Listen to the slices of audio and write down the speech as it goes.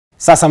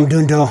Sasa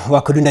mdundo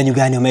wa kudunda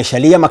nyugani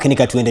umeshalia,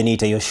 makinika tuende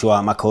niite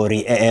Yoshua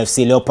Makori. AFC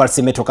Leopards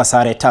imetoka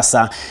sare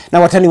tasa na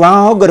watani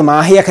wao Gor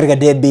Mahia katika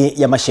derby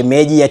ya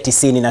mashemeji ya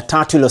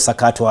 93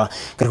 iliyosakatwa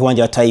katika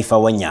uwanja wa taifa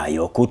wa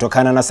Nyayo.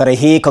 Kutokana na sare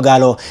hii,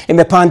 Kogalo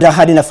imepanda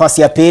hadi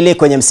nafasi ya pili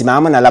kwenye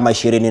msimamo na alama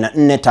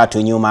 24,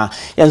 tatu nyuma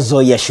ya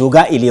Nzoia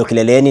Sugar iliyo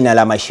kileleni na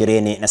alama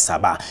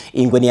 27.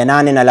 Ingwe ni ya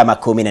 8 na alama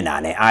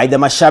 18. Aidha,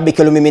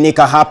 mashabiki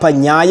waliomiminika hapa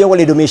Nyayo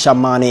walidumisha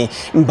amani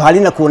mbali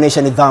na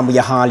kuonesha nidhamu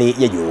ya hali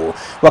ya juu.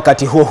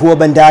 Wakati huo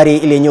Bandari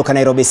ilinyuka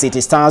Nairobi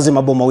City Stars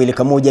mabao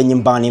 2-1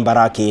 nyumbani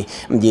Mbaraki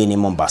mjini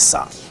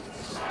Mombasa.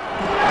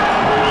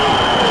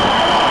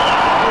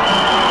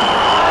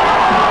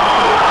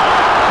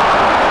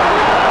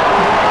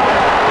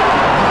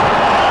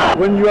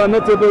 When you are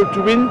not able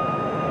to win,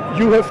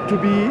 you have to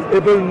be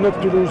able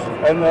not to lose,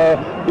 and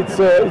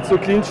it's a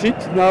clean sheet.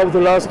 Now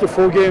the last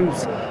 4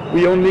 games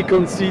we only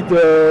concede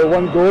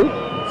 1 goal,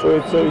 so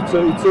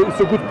it's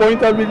a good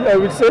point. I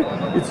will say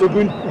it's a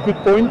good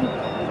point.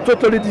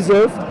 Totally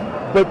deserved,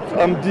 but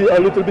I'm a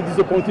little bit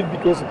disappointed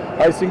because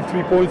I think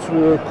 3 points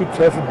could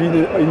have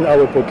been in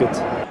our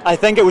pocket. I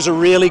think it was a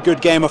really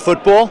good game of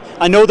football.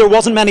 I know there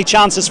wasn't many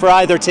chances for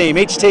either team.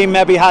 Each team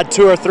maybe had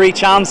 2 or 3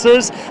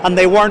 chances, and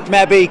they weren't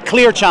maybe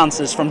clear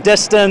chances from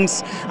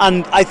distance.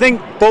 And I think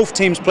both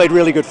teams played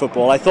really good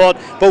football. I thought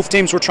both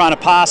teams were trying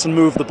to pass and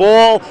move the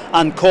ball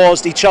and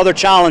caused each other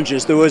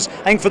challenges.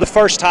 I think for the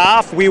first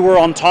half, we were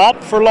on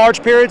top for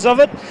large periods of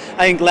it.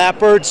 I think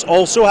Leopards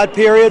also had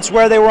periods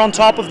where they were on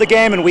top of the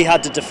game and we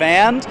had to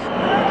defend.